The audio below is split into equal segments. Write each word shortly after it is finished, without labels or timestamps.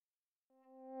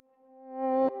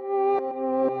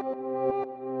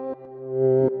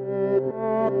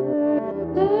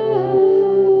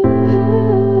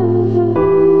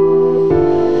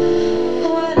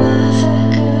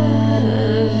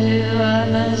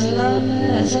I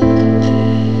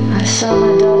saw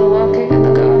my daughter walking in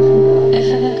the garden. If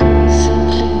an echo was so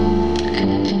clean, can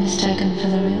it be mistaken for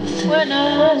the real thing? When I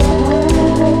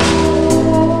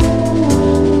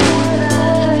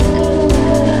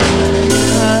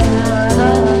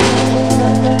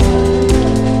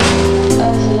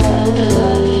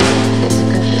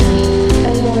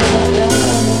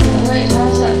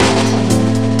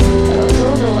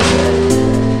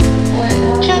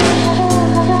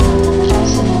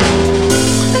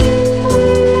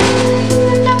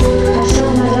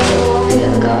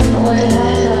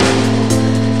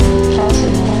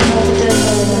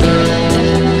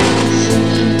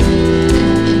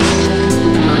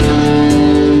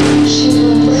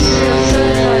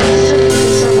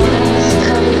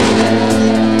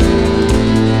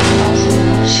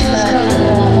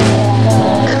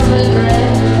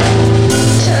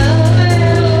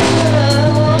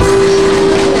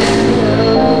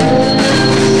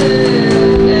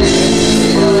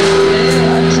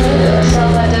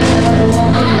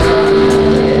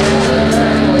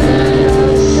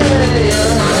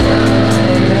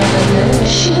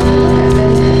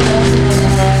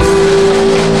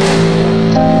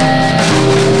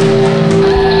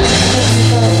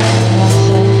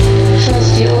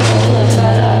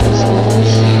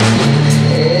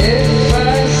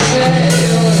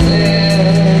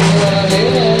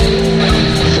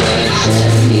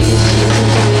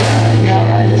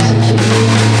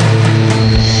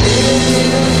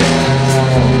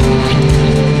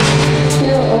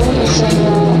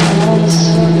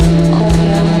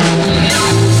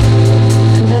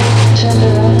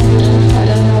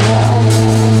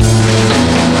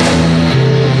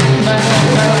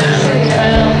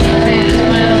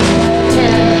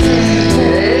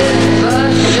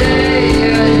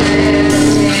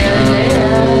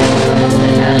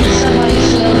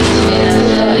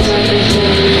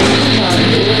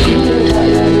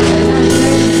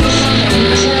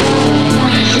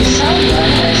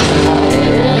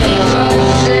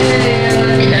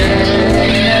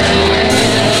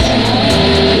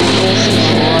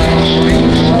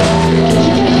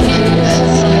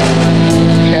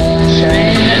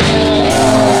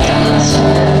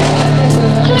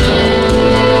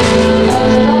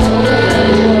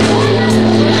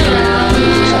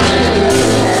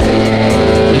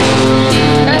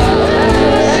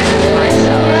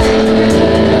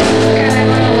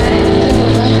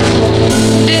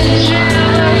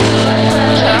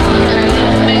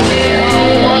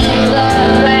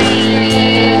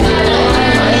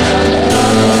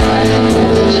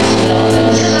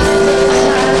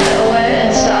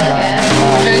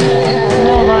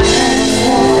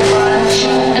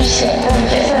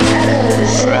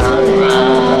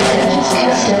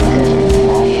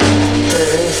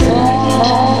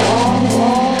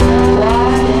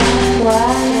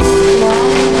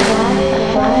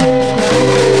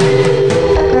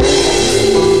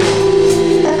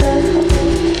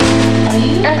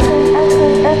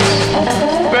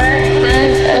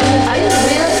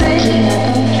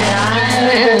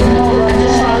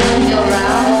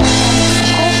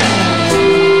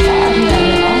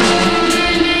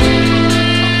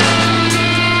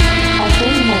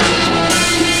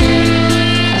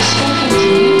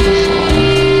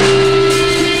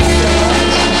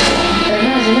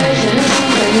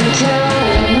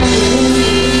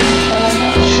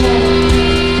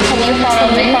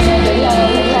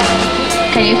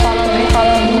Can you follow me?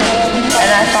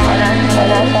 And I follow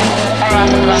around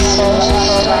the block.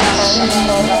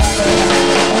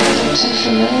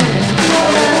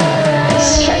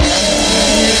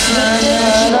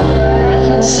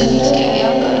 Cities get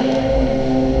younger.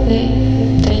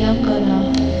 They're younger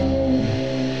now.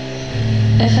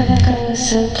 If an echo is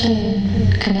so clean,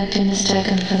 can it be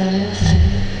mistaken for the real thing?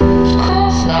 Of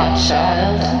course not,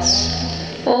 child. It's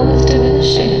always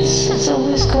diminishing. It's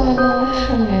always going away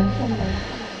from you.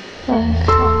 Like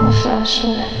a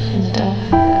flashlight in the dark.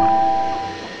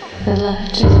 The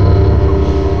light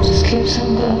just keeps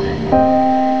on going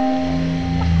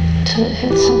till it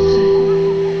hits something.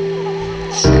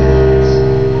 It scatters.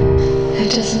 It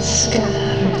doesn't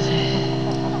scatter really.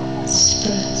 It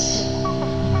spreads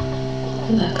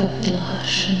like a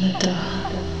blush in the dark.